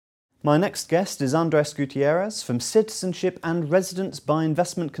My next guest is Andres Gutierrez from Citizenship and Residence by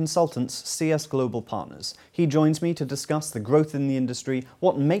Investment Consultants, CS Global Partners. He joins me to discuss the growth in the industry,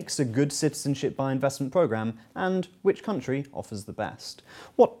 what makes a good citizenship by investment program, and which country offers the best.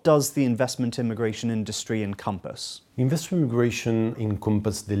 What does the investment immigration industry encompass? Investment immigration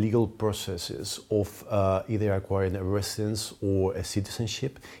encompasses the legal processes of either acquiring a residence or a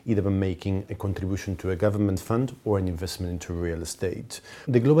citizenship, either by making a contribution to a government fund or an investment into real estate.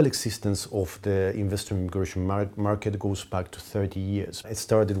 The global existence of the investment immigration market goes back to 30 years. It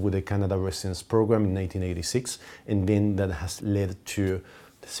started with the Canada Residence Program in 1986, and then that has led to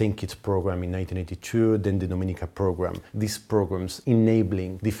the St. Kitts program in 1982, then the Dominica program. These programs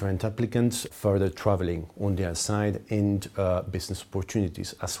enabling different applicants further traveling on their side and business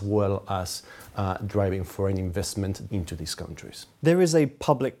opportunities, as well as driving foreign investment into these countries. There is a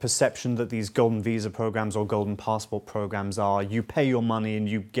public perception that these golden visa programs or golden passport programs are you pay your money and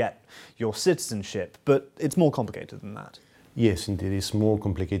you get your citizenship, but it's more complicated than that. Yes, indeed, it's more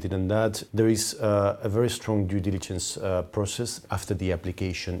complicated than that. There is a very strong due diligence process after the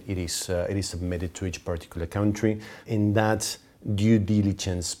application. It is submitted to each particular country. In that due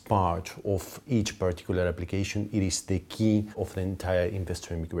diligence part of each particular application, it is the key of the entire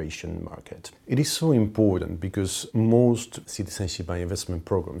investor immigration market. It is so important because most citizenship by investment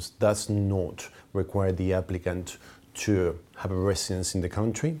programs does not require the applicant to have a residence in the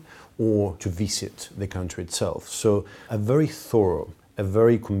country or to visit the country itself. So a very thorough, a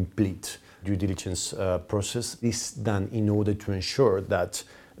very complete due diligence process is done in order to ensure that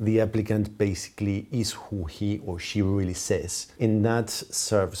the applicant basically is who he or she really says. And that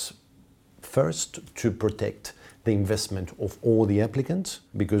serves first to protect the investment of all the applicants,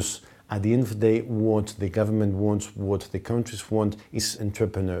 because at the end of the day, what the government wants, what the countries want, is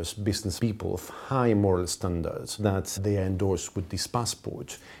entrepreneurs, business people of high moral standards that they are endorsed with this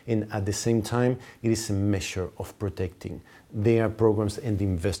passport. And at the same time, it is a measure of protecting their programs and the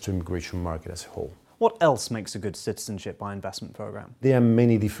investor immigration market as a whole. What else makes a good citizenship by investment program? There are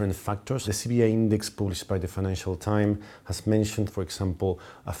many different factors. The CBI index published by the Financial Times has mentioned, for example,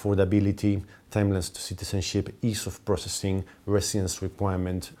 affordability, timelines to citizenship, ease of processing, residence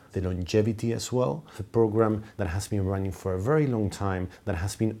requirement, the longevity as well. The program that has been running for a very long time, that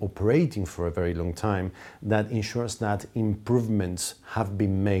has been operating for a very long time, that ensures that improvements have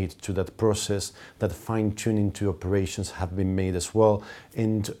been made to that process, that fine-tuning to operations have been made as well,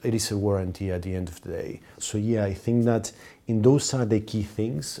 and it is a warranty at the end of the day. So yeah, I think that those are the key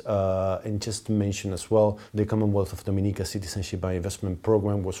things. And just to mention as well, the Commonwealth of Dominica Citizenship by Investment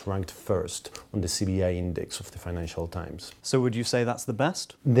Program was ranked first on the CBI index of the Financial Times. So would you say that's the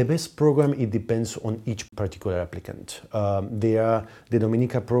best? The best program, it depends on each particular applicant. The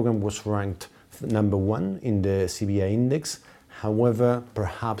Dominica program was ranked number 1 in the CBI index. However,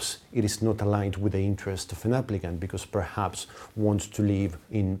 perhaps it is not aligned with the interest of an applicant because perhaps wants to live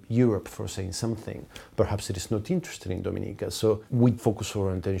in Europe for saying something. Perhaps it is not interested in Dominica. So we focus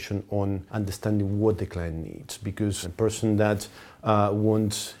our attention on understanding what the client needs, because a person that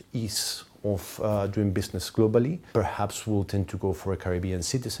wants ease of doing business globally perhaps will tend to go for a Caribbean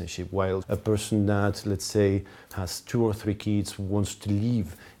citizenship, while a person that, let's say, has 2 or 3 kids, wants to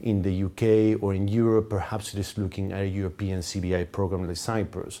live in the UK or in Europe, perhaps it is looking at a European CBI program like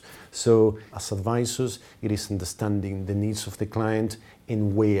Cyprus. So as advisors, it is understanding the needs of the client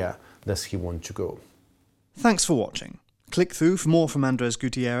and where does he want to go. Thanks for watching. Click through for more from Andres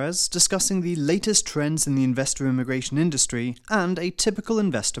Gutierrez, discussing the latest trends in the investor immigration industry and a typical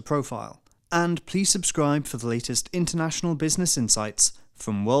investor profile. And please subscribe for the latest international business insights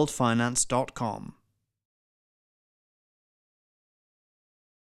from worldfinance.com.